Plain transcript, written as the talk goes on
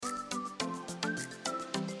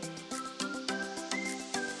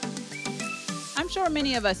I'm sure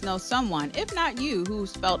many of us know someone, if not you,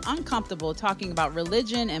 who's felt uncomfortable talking about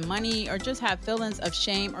religion and money or just have feelings of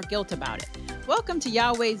shame or guilt about it. Welcome to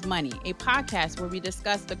Yahweh's Money, a podcast where we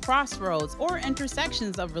discuss the crossroads or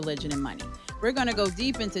intersections of religion and money. We're going to go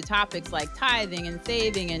deep into topics like tithing and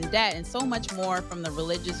saving and debt and so much more from the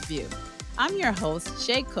religious view. I'm your host,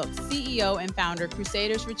 Shay Cook, CEO and founder,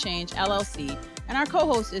 Crusaders for Change, LLC, and our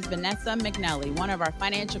co-host is Vanessa McNally, one of our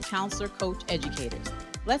financial counselor, coach, educators.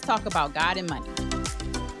 Let's talk about God and money.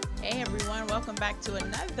 Hey everyone, welcome back to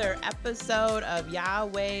another episode of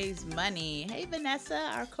Yahweh's Money. Hey Vanessa,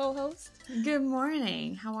 our co-host. Good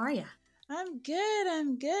morning. How are you? I'm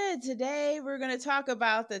good. Today we're going to talk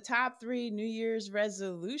about the top 3 New Year's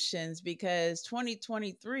resolutions because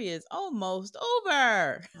 2023 is almost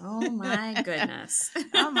over. Oh my goodness.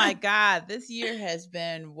 Oh my God. This year has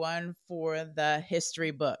been one for the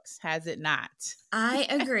history books, has it not? I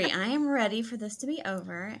agree. I am ready for this to be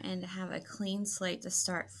over and to have a clean slate to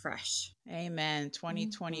start fresh. Amen.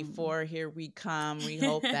 2024, here we come. We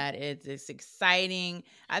hope that it's exciting.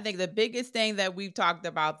 I think the biggest thing that we've talked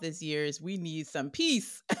about this year is we need some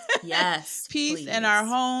peace. Yes. Peace please. in our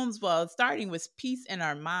homes. Well, starting with peace in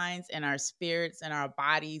our minds and our spirits and our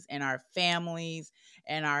bodies and our families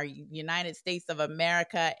and our United States of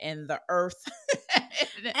America and the earth.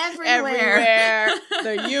 Everywhere.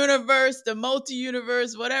 The universe, the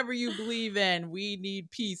multi-universe, whatever you believe in, we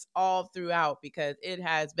need peace all throughout because it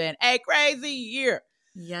has been a crazy year.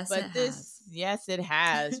 Yes, Yes, it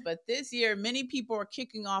has. But this year, many people are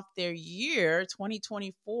kicking off their year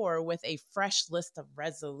 2024 with a fresh list of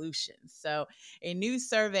resolutions. So a new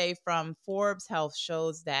survey from Forbes Health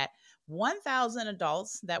shows that 1,000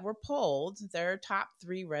 adults that were polled, their top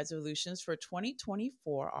 3 resolutions for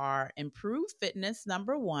 2024 are improve fitness,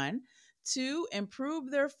 number 1, 2,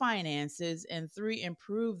 improve their finances, and 3,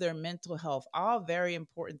 improve their mental health. All very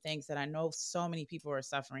important things that I know so many people are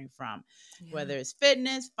suffering from, whether it's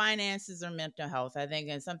fitness, finances, or mental health. I think,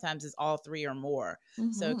 and sometimes it's all 3 or more.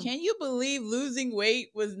 Mm-hmm. So can you believe losing weight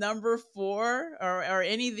was number 4 or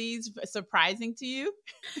any of these surprising to you?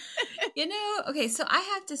 Okay, so I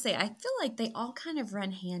have to say, I feel like they all kind of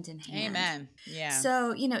run hand in hand. Amen. Yeah.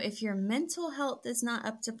 So, if your mental health is not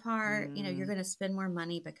up to par, you're going to spend more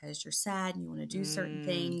money because you're sad and you want to do certain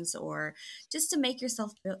things or just to make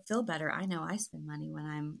yourself feel better. I know I spend money when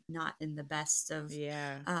I'm not in the best of,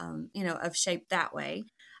 of shape that way.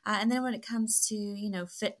 And then when it comes to,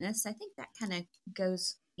 fitness, I think that kind of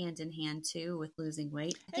goes hand in hand too with losing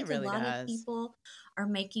weight. I think really a lot does. of people are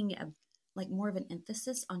making more of an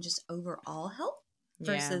emphasis on just overall health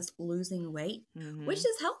versus losing weight, which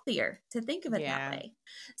is healthier to think of it that way.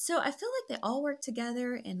 So I feel like they all work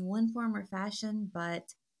together in one form or fashion,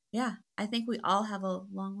 but yeah, I think we all have a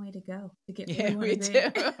long way to go to get where we want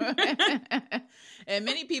to be. And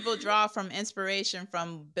many people draw from inspiration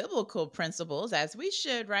from biblical principles, as we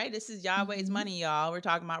should, right? This is Yahweh's money, y'all. We're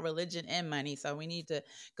talking about religion and money. So we need to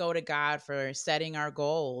go to God for setting our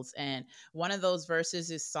goals. And one of those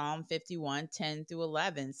verses is Psalm 51, 10 through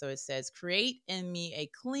 11. So it says, create in me a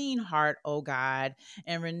clean heart, O God,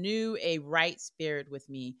 and renew a right spirit with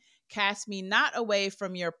me. Cast me not away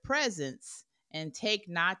from your presence, and take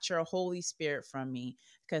not your Holy Spirit from me,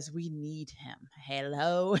 because we need him.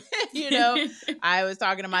 Hello. I was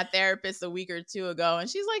talking to my therapist a week or 2 ago, and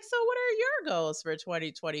she's like, so what are your goals for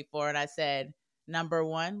 2024? And I said, number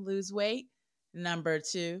 1, lose weight. Number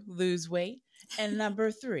 2, lose weight. And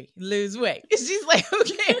number 3, lose weight. She's like,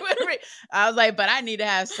 okay. I was like, but I need to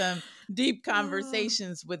have some deep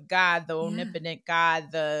conversations with God, the omnipotent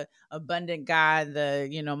God, the abundant God,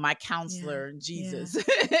 my counselor, Jesus,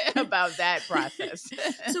 about that process.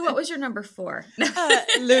 So what was your number 4?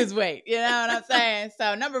 Lose weight. You know what I'm saying?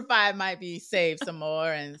 So number 5 might be save some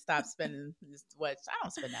more and stop spending I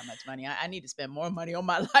don't spend that much money. I need to spend more money on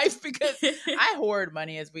my life because I hoard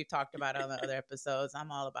money, as we've talked about on the other episodes.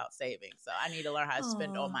 I'm all about saving. So I need to learn how to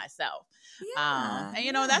spend on myself.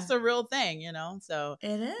 That's a real thing, so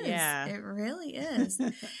it is. Yeah. It really is.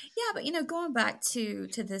 But going back to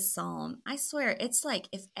this psalm, I swear it's like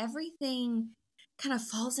if everything kind of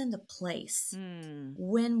falls into place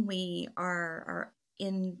when we are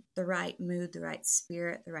in the right mood, the right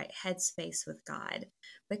spirit, the right headspace with God,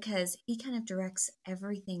 because he kind of directs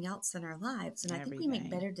everything else in our lives. And I think we make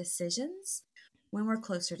better decisions when we're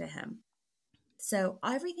closer to him. So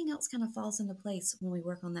everything else kind of falls into place when we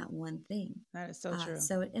work on that one thing. That is so true.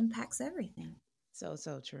 So it impacts everything. So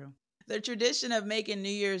true. The tradition of making New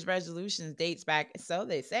Year's resolutions dates back, so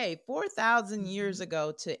they say, 4,000 years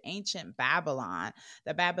ago to ancient Babylon.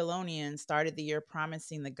 The Babylonians started the year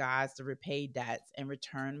promising the gods to repay debts and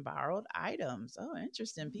return borrowed items. Oh,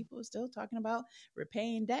 interesting. People are still talking about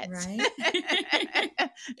repaying debts. Right.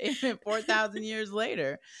 Even 4,000 years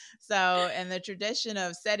later. So, and the tradition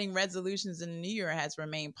of setting resolutions in the new year has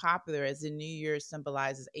remained popular as the new year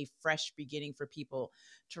symbolizes a fresh beginning for people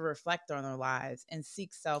to reflect on their lives and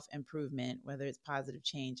seek self improvement, whether it's positive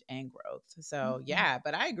change and growth. So, yeah,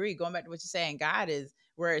 but I agree. Going back to what you're saying, God is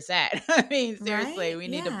where it's at. I mean, seriously, Right? we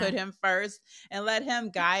need to put him first and let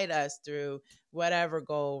him guide us through whatever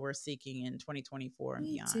goal we're seeking in 2024 and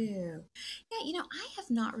beyond. We do. Yeah, I have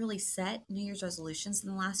not really set New Year's resolutions in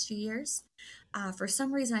the last few years. For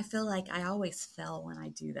some reason, I feel like I always fail when I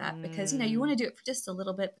do that because, you want to do it for just a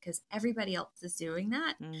little bit because everybody else is doing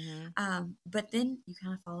that. But then you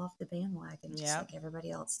kind of fall off the bandwagon just like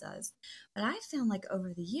everybody else does. But I found like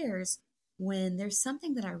over the years, when there's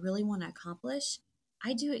something that I really want to accomplish,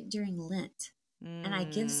 I do it during Lent and I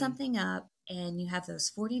give something up. And you have those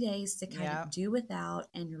 40 days to kind of do without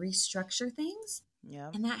and restructure things.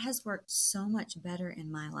 And that has worked so much better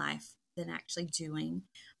in my life than actually doing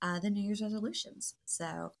the New Year's resolutions.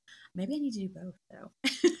 So maybe I need to do both, though,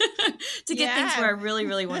 to get things where I really,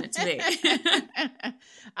 really want it to be.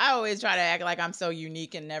 I always try to act like I'm so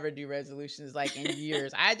unique and never do resolutions like in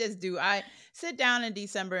years. I sit down in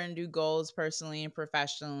December and do goals personally and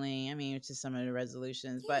professionally. I mean, which is some of the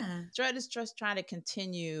resolutions, but try to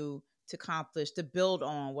continue to accomplish, to build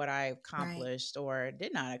on what I accomplished or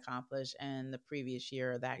did not accomplish in the previous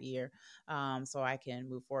year or that year, so I can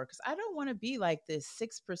move forward. Because I don't want to be like this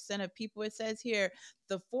 6% of people. It says here,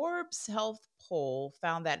 the Forbes Health poll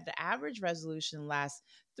found that the average resolution lasts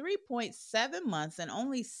 3.7 months and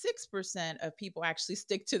only 6% of people actually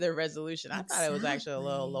stick to their resolution. I thought it was actually a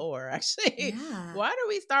little lower, actually. Why do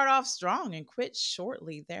we start off strong and quit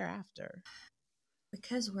shortly thereafter?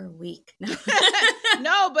 Because we're weak.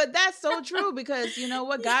 No, but that's so true because you know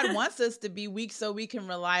what? God wants us to be weak so we can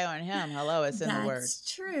rely on him. Hello, it's in the word. That's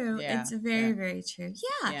true. It's very, very true.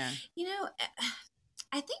 Yeah.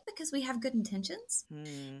 I think because we have good intentions.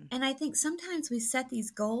 And I think sometimes we set these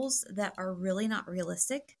goals that are really not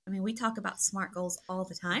realistic. I mean, we talk about SMART goals all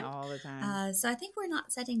the time. All the time. So I think we're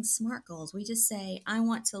not setting SMART goals. We just say, I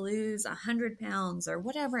want to lose 100 pounds or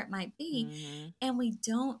whatever it might be. And we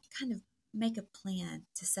don't kind of make a plan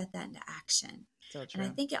to set that into action. So true. And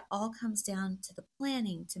I think it all comes down to the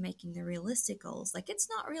planning, to making the realistic goals. Like, it's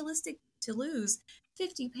not realistic to lose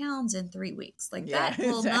 50 pounds in 3 weeks. Like, that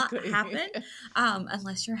will not happen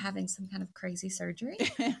unless you're having some kind of crazy surgery.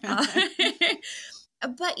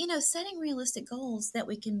 But, setting realistic goals that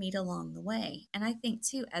we can meet along the way. And I think,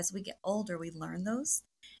 too, as we get older, we learn those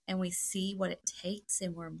and we see what it takes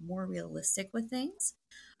and we're more realistic with things.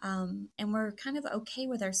 And we're kind of okay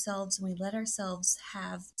with ourselves and we let ourselves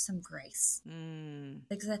have some grace.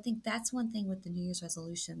 Because I think that's one thing with the New Year's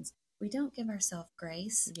resolutions. We don't give ourselves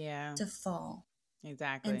grace to fall.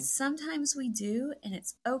 Exactly. And sometimes we do, and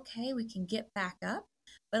it's okay. We can get back up.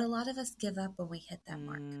 But a lot of us give up when we hit that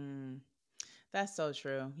mark. That's so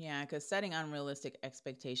true. Yeah, because setting unrealistic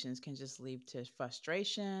expectations can just lead to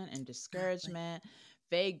frustration and discouragement.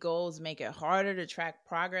 Vague goals make it harder to track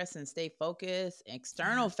progress and stay focused.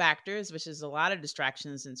 External factors, which is a lot of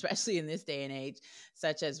distractions, especially in this day and age,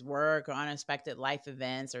 such as work or unexpected life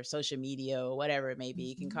events or social media or whatever it may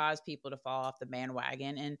be, can cause people to fall off the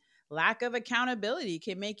bandwagon. And lack of accountability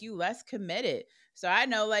can make you less committed. So I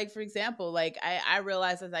know, like, for example, like I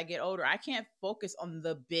realize as I get older, I can't focus on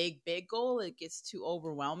the big goal. It gets too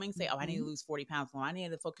overwhelming. Say, I need to lose 40 pounds. Well, I need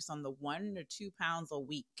to focus on the 1 or 2 pounds a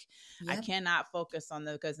week. I cannot focus on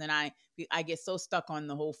because then I get so stuck on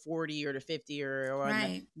the whole 40 or the 50 or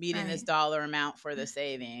meeting this dollar amount for the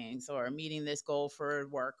savings or meeting this goal for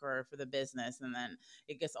work or for the business. And then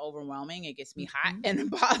it gets overwhelming. It gets me hot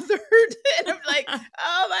and bothered. And I'm like,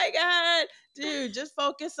 oh my God, dude, just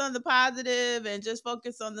focus on the positive and just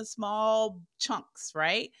focus on the small chunks,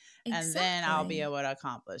 right? Exactly. And then I'll be able to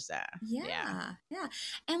accomplish that. Yeah.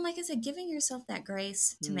 And like I said, giving yourself that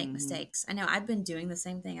grace to make mistakes. I know I've been doing the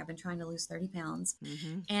same thing. I've been trying to lose 30 pounds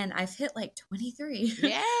and I've hit like 23.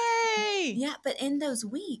 Yay! Yeah, but in those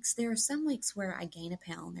weeks, there are some weeks where I gain a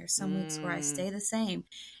pound. There's some weeks where I stay the same.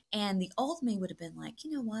 And the old me would have been like,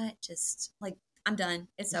 you know what? Just like, I'm done.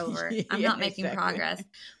 It's over. I'm not making progress.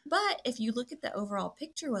 But if you look at the overall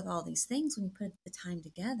picture with all these things, when you put the time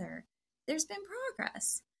together, there's been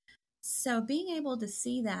progress. So being able to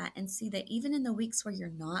see that and see that even in the weeks where you're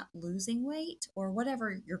not losing weight or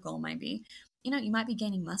whatever your goal might be, you might be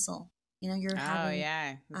gaining muscle You're Oh, having,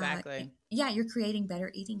 yeah, exactly. you're creating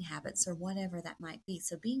better eating habits or whatever that might be.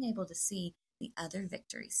 So being able to see the other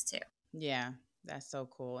victories too. Yeah, that's so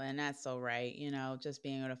cool. And that's so right. Just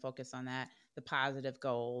being able to focus on that, the positive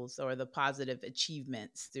goals or the positive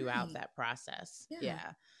achievements throughout Right. that process. Yeah.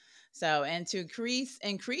 Yeah. So, and to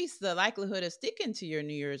increase the likelihood of sticking to your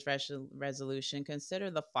New Year's resolution, consider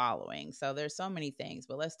the following. So, there's so many things,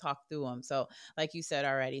 but let's talk through them. So, like you said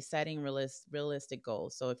already, setting realistic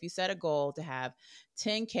goals. So, if you set a goal to have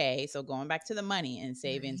 10K, so going back to the money and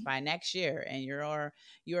savings Right. by next year, and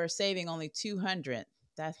you're saving only 200,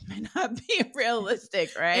 that may not be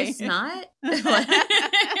realistic, right? It's not.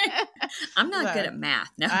 I'm not good at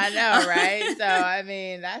math. No. I know, right? So I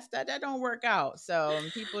mean, that don't work out. So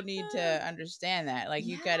people need to understand that. Like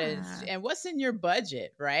you gotta, and what's in your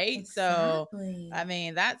budget, right? Exactly. So I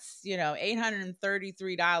mean, that's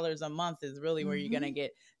 $833 a month is really where you're gonna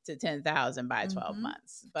get to 10,000 by 12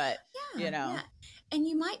 months. But yeah. And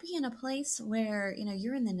you might be in a place where,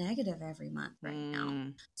 you're in the negative every month right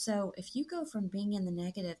now. So if you go from being in the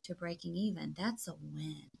negative to breaking even, that's a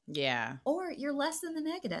win. Yeah. Or you're less than the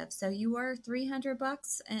negative. So you were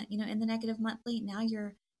 $300, in the negative monthly. Now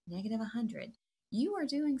you're negative 100. You are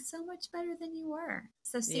doing so much better than you were.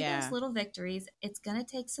 So see those little victories. It's going to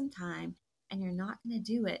take some time, and you're not going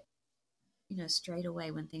to do it straight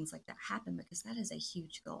away when things like that happen, because that is a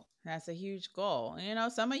huge goal. That's a huge goal.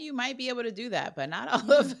 Some of you might be able to do that, but not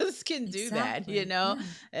all of us can do that.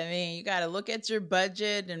 I mean, you got to look at your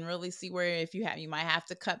budget and really see where, you might have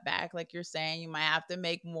to cut back, like you're saying, you might have to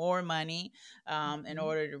make more money in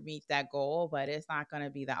order to meet that goal, but it's not going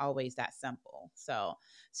to be always that simple. So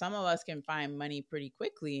some of us can find money pretty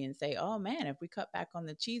quickly and say, oh man, if we cut back on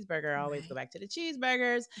the cheeseburger, I always go back to the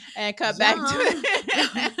cheeseburgers and cut back to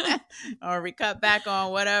it. Or we cut back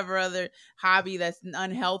on whatever other hobby that's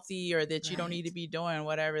unhealthy or that you don't need to be doing,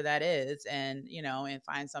 whatever that is, and and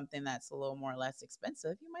find something that's a little more less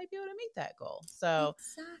expensive, you might be able to meet that goal. So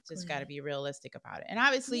just got to be realistic about it. And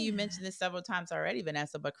obviously you mentioned this several times already,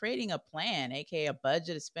 Vanessa, but creating a plan, aka a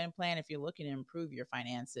budget, a spend plan, if you're looking to improve your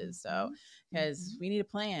finances. So because we need a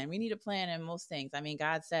plan in most things. I mean,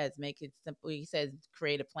 God says make it simple. He says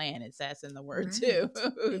create a plan. It says in the word too.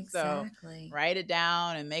 So write it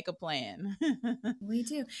down and make a plan. We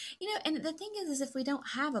do. And the thing is if we don't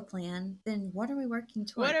have a plan, then what are we working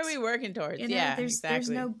towards? What are we working towards? There's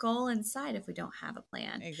no goal in sight if we don't have a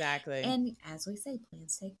plan. Exactly. And as we say,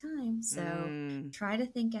 plans take time. So try to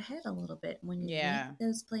think ahead a little bit. When you make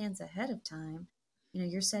those plans ahead of time,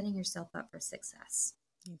 you're setting yourself up for success.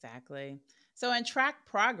 Exactly. So, and track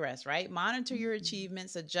progress, right? Monitor your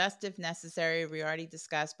achievements, adjust if necessary. We already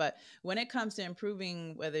discussed, but when it comes to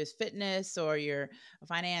improving, whether it's fitness or your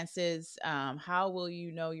finances, how will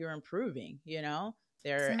you know you're improving?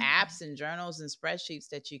 There are apps and journals and spreadsheets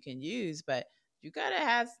that you can use, but you got to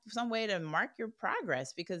have some way to mark your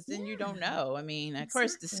progress, because then you don't know. I mean, of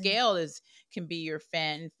course, the scale can be your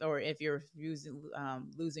friend, or if you're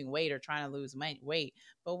losing weight or trying to lose weight.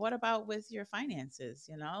 But what about with your finances?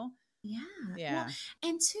 Yeah. Well,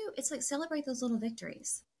 and two, it's like celebrate those little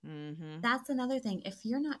victories. That's another thing. If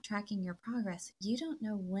you're not tracking your progress, you don't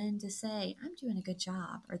know when to say, I'm doing a good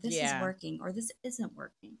job, or this is working, or this isn't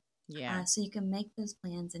working. So you can make those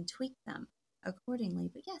plans and tweak them accordingly.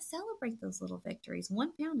 But celebrate those little victories.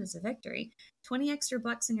 1 pound is a victory. 20 extra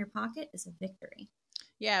bucks in your pocket is a victory.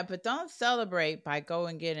 Yeah, but don't celebrate by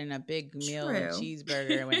going getting a big meal and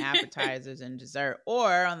cheeseburger with appetizers and dessert,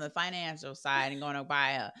 or on the financial side and going to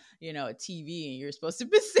buy a TV, and you're supposed to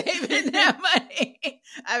be saving that money.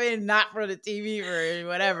 I mean, not for the TV, for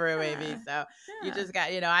whatever it may be. So you just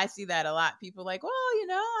got, I see that a lot. People like, well,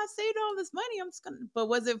 I saved all this money. I'm just going to, but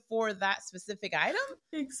was it for that specific item?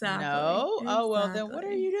 Exactly. No. Exactly. Oh, well, then what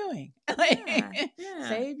are you doing?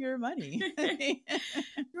 Save your money.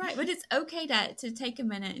 Right. But it's okay to take a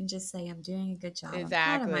minute and just say, I'm doing a good job. Exactly.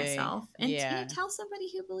 I'm proud of myself. And tell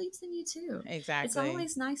somebody who believes in you too. Exactly. It's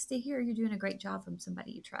always nice to hear you're doing a great job from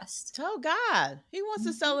somebody you trust. Tell God. He wants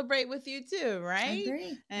to celebrate with you too, right?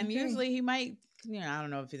 Agree. And usually he might, I don't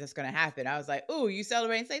know if that's going to happen. I was like, oh, you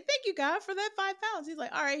celebrate and say, thank you, God, for that 5 pounds. He's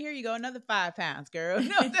like, all right, here you go. Another 5 pounds, girl. Or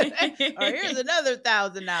here's another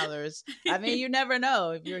 $1,000. I mean, you never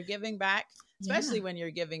know if you're giving back. Especially when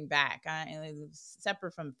you're giving back,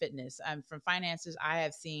 separate from fitness. From finances, I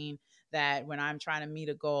have seen that when I'm trying to meet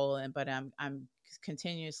a goal, but I'm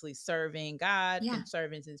continuously serving God, and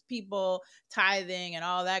serving His people, tithing, and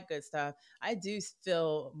all that good stuff, I do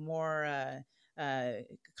feel more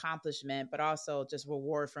accomplishment, but also just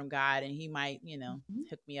reward from God, and He might,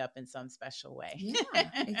 hook me up in some special way. Yeah,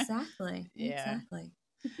 exactly. Exactly.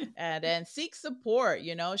 And then seek support,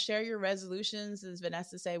 share your resolutions, as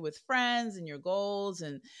Vanessa say, with friends, and your goals,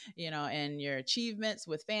 and, and your achievements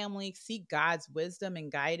with family. Seek God's wisdom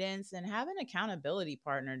and guidance, and have an accountability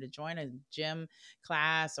partner to join a gym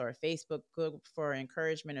class or a Facebook group for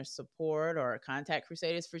encouragement or support, or contact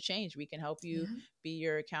Crusaders for Change. We can help you be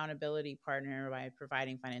your accountability partner by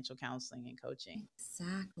providing financial counseling and coaching.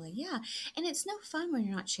 Exactly. Yeah. And it's no fun when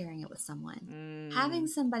you're not sharing it with someone. Having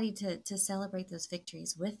somebody to celebrate those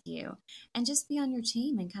victories with you and just be on your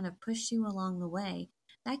team and kind of push you along the way,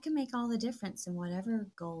 that can make all the difference in whatever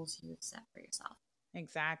goals you've set for yourself.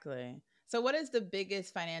 Exactly. So what is the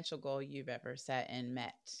biggest financial goal you've ever set and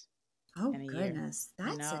met? Oh, goodness.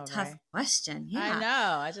 That's a tough question. Yeah. I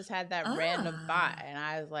know. I just had that random thought, and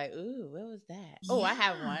I was like, ooh, what was that? Yeah. Oh, I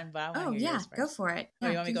have one, but I want to hear yours first. Go for it. Oh,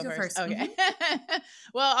 you want me to go first? Okay.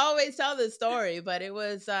 Well, I always tell this story, but it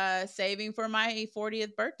was saving for my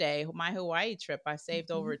 40th birthday, my Hawaii trip. I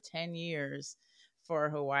saved over 10 years for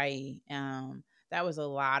Hawaii. That was a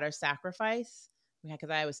lot of sacrifice because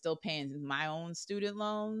I was still paying my own student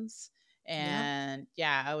loans. And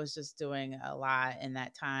I was just doing a lot in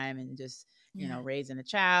that time, and just, raising a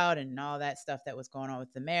child and all that stuff that was going on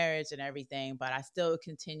with the marriage and everything. But I still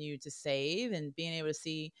continued to save, and being able to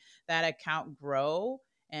see that account grow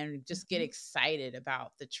and just get excited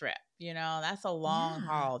about the trip. That's a long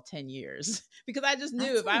haul, 10 years, because I just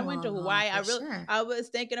knew if I went to Hawaii, I was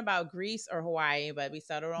thinking about Greece or Hawaii, but we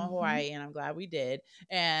settled on Hawaii, and I'm glad we did.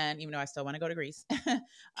 And even though I still want to go to Greece,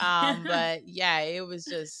 but it was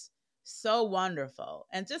just so wonderful.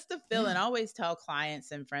 And just to fill in, always tell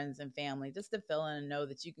clients and friends and family, just to fill in and know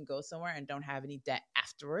that you can go somewhere and don't have any debt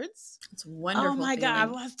afterwards. It's wonderful. Oh my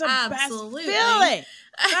God, that's the best feeling.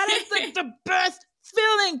 That is the best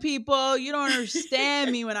feeling, people. You don't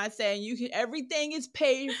understand me when I say everything is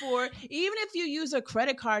paid for. Even if you use a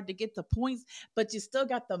credit card to get the points, but you still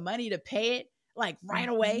got the money to pay it like right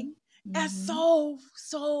away. That's so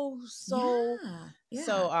awesome.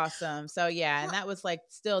 So and that was like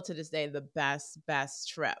still to this day the best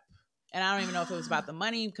trip. And I don't even know if it was about the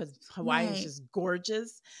money, because Hawaii is just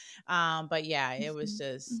gorgeous. But it was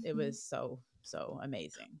just it was so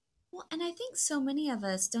amazing. Well, and I think so many of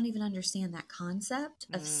us don't even understand that concept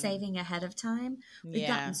of saving ahead of time. We've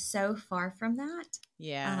gotten so far from that.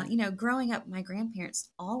 Yeah. Growing up, my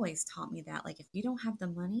grandparents always taught me that, like, if you don't have the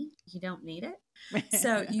money, you don't need it.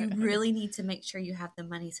 So you really need to make sure you have the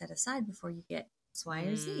money set aside before you get X, Y,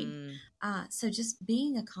 or Z. So just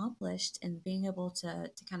being accomplished and being able to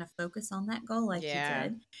kind of focus on that goal like you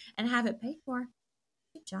did and have it paid for.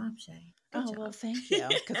 Good job, Shay. Good job. Well, thank you.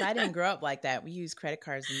 Because I didn't grow up like that. We use credit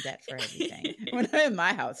cards and debt for everything when I'm in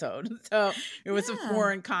my household. So it was a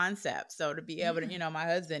foreign concept. So to be able to, my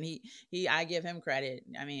husband, I give him credit.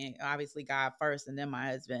 I mean, obviously God first, and then my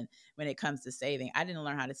husband. When it comes to saving, I didn't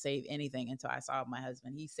learn how to save anything until I saw my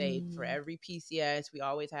husband. He saved for every PCS. We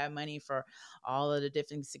always had money for all of the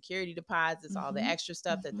different security deposits, all the extra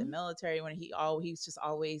stuff that the military. When he just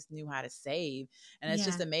always knew how to save, and it's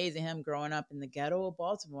just amazing him growing up in the ghetto of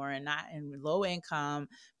Baltimore and not in low income,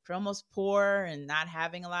 almost poor, and not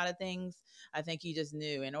having a lot of things. I think he just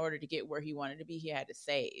knew in order to get where he wanted to be, he had to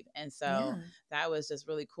save. And so that was just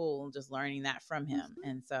really cool, just learning that from him.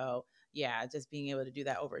 And so just being able to do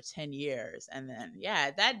that over 10 years. And then,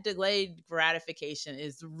 that delayed gratification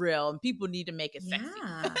is real, and people need to make it sexy.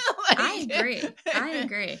 I agree.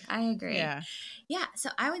 Yeah. So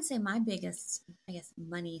I would say my biggest,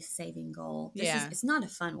 money saving goal, it's not a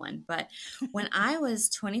fun one, but when I was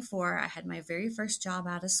 24, I had my very first job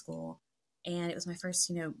out of school, and it was my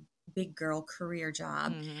first, big girl career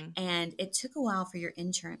job. And it took a while for your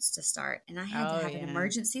insurance to start. And I had to have an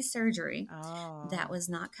emergency surgery that was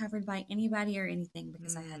not covered by anybody or anything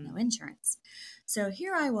because I had no insurance. So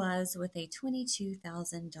here I was with a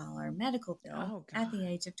 $22,000 medical bill at the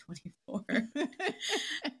age of 24.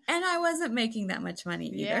 And I wasn't making that much money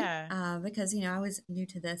either because, I was new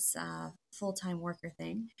to this full-time worker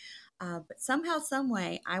thing. But somehow, some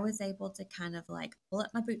way, I was able to kind of like pull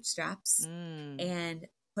up my bootstraps and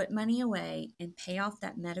put money away and pay off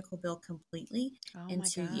that medical bill completely in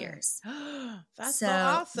 2 years. That's so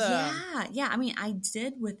awesome. Yeah. I mean, I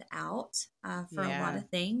did without for a lot of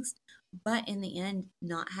things, but in the end,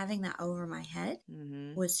 not having that over my head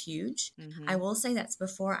was huge. I will say that's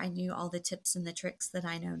before I knew all the tips and the tricks that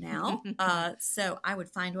I know now. So I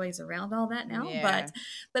would find ways around all that now.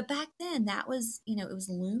 But back then, that was, it was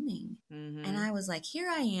looming. And I was like, here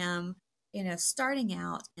I am, starting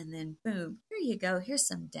out, and then boom, here you go. Here's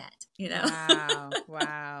some debt,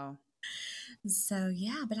 Wow. So,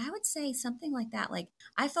 but I would say something like that. Like,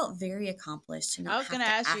 I felt very accomplished. I was going to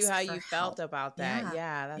ask you how you felt about that.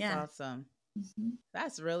 Yeah, that's awesome.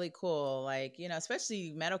 That's really cool. Like,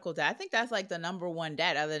 especially medical debt. I think that's like the number one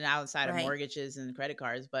debt other than outside of mortgages and credit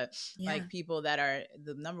cards. But like people that are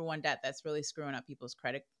the number one debt that's really screwing up people's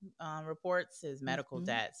credit reports is medical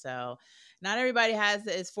debt. So not everybody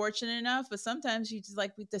is fortunate enough, but sometimes you just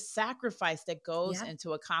like the sacrifice that goes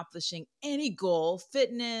into accomplishing any goal,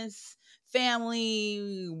 fitness,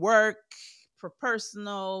 family, work,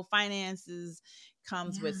 personal finances,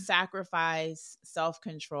 comes with sacrifice,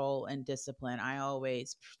 self-control, and discipline. I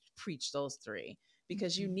always preach those three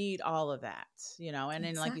because you need all of that, and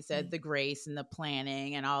then like you said, the grace and the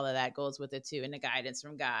planning and all of that goes with it too. And the guidance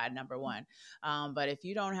from God, number one. But if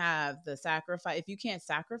you don't have the sacrifice, if you can't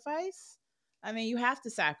sacrifice, I mean, you have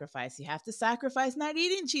to sacrifice. You have to sacrifice not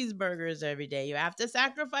eating cheeseburgers every day. You have to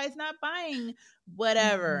sacrifice not buying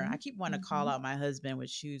whatever. I keep wanting to call out my husband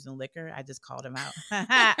with shoes and liquor. I just called him out.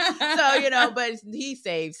 So, but he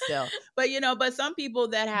saves still. But, but some people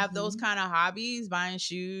that have those kind of hobbies, buying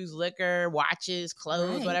shoes, liquor, watches,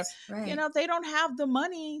 clothes, whatever, they don't have the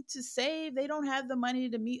money to save. They don't have the money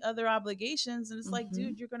to meet other obligations. And it's like,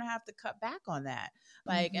 dude, you're going to have to cut back on that.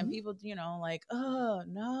 Like, and people, like, oh,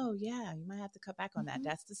 no, yeah, you might have to cut back on that.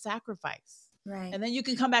 That's the sacrifice. Right. And then you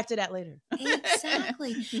can come back to that later.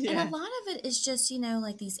 Exactly. And a lot of it is just,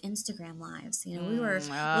 like these Instagram lives. We were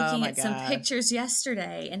looking at some pictures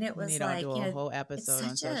yesterday and it was like, do a whole episode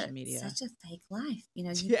on social media. Such a fake life.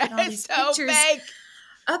 You put all these pictures fake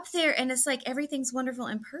up there and it's like everything's wonderful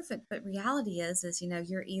and perfect. But reality is,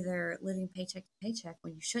 you're either living paycheck to paycheck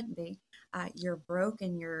when you shouldn't be. You're broke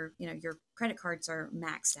and your credit cards are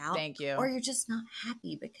maxed out. Thank you. Or you're just not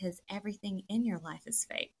happy because everything in your life is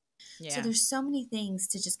fake. Yeah. So there's so many things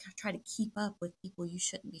to just try to keep up with people you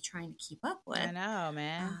shouldn't be trying to keep up with. I know,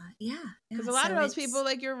 man. Because a lot of those people,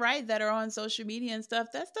 like you're right, that are on social media and stuff,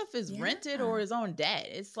 that stuff is rented or is on debt.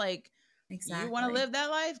 It's like, you want to live that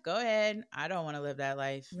life? Go ahead. I don't want to live that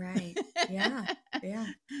life. Right. Yeah.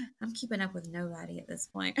 I'm keeping up with nobody at this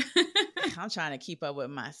point. I'm trying to keep up with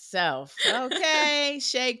myself. Okay.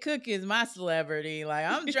 Shay Cook is my celebrity. Like,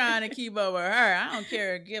 I'm trying to keep up with her. I don't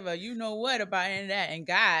care, give a what about any of that. And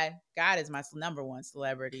God is my number one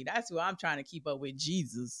celebrity. That's who I'm trying to keep up with,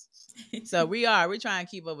 Jesus. So we're trying to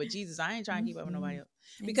keep up with Jesus. I ain't trying to keep up with nobody else.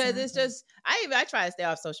 Because it's just, I try to stay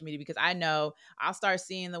off social media because I know I'll start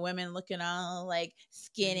seeing the women looking all like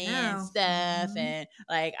skinny and stuff. And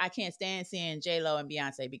like, I can't stand seeing J-Lo and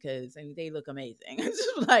Beyonce because they look amazing. It's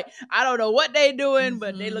just like, I don't know what they doing,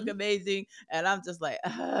 but they look amazing. And I'm just like,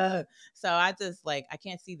 ugh. So I just like, I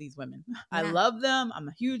can't see these women. Yeah. I love them. I'm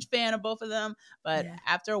a huge fan of both of them. But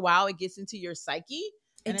after a while, it gets into your psyche.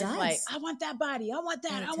 And it's like, I want that body. I want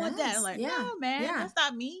that. I want that. I'm like, no, man, that's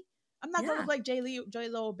not me. I'm not going to look like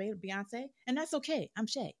J-Lo or Beyonce, and that's okay. I'm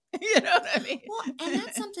Shay. You know what I mean? Well, and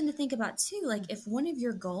that's something to think about, too. Like, if one of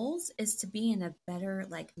your goals is to be in a better,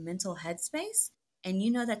 like, mental headspace, and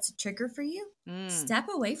that's a trigger for you, step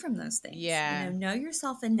away from those things. Yeah. Know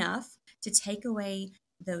yourself enough to take away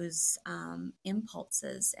those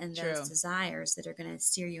impulses and those desires that are going to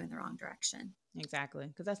steer you in the wrong direction. Exactly.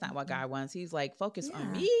 Because that's not what God wants. He's like, focus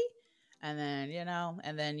on me. And then,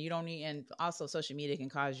 and then you don't need, and also social media can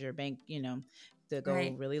cause your bank, to go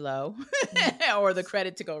really low or the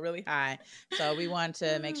credit to go really high. So we want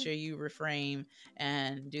to make sure you refrain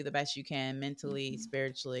and do the best you can mentally,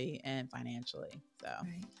 spiritually, and financially. So,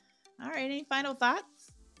 all right. Any final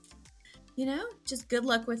thoughts? Just good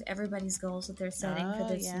luck with everybody's goals that they're setting for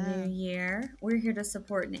this new year. We're here to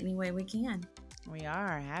support in any way we can. We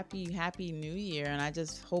are. Happy New Year. And I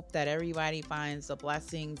just hope that everybody finds the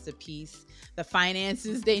blessings, the peace, the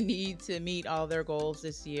finances they need to meet all their goals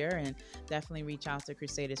this year. And definitely reach out to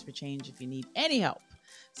Crusaders for Change if you need any help.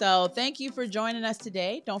 So thank you for joining us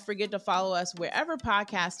today. Don't forget to follow us wherever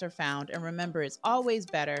podcasts are found. And remember, it's always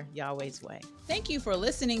better Yahweh's way. Thank you for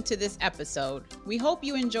listening to this episode. We hope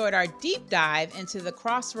you enjoyed our deep dive into the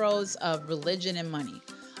crossroads of religion and money.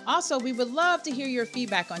 Also, we would love to hear your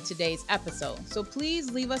feedback on today's episode, so please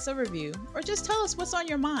leave us a review or just tell us what's on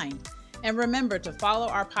your mind. And remember to follow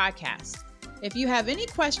our podcast. If you have any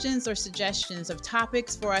questions or suggestions of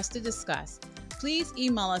topics for us to discuss, please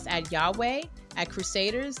email us at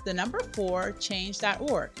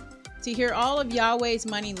yahweh@crusaders4change.org. To hear all of Yahweh's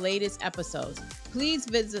Money latest episodes, please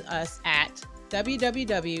visit us at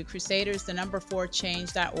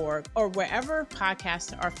www.crusaders4change.org or wherever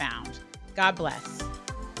podcasts are found. God bless.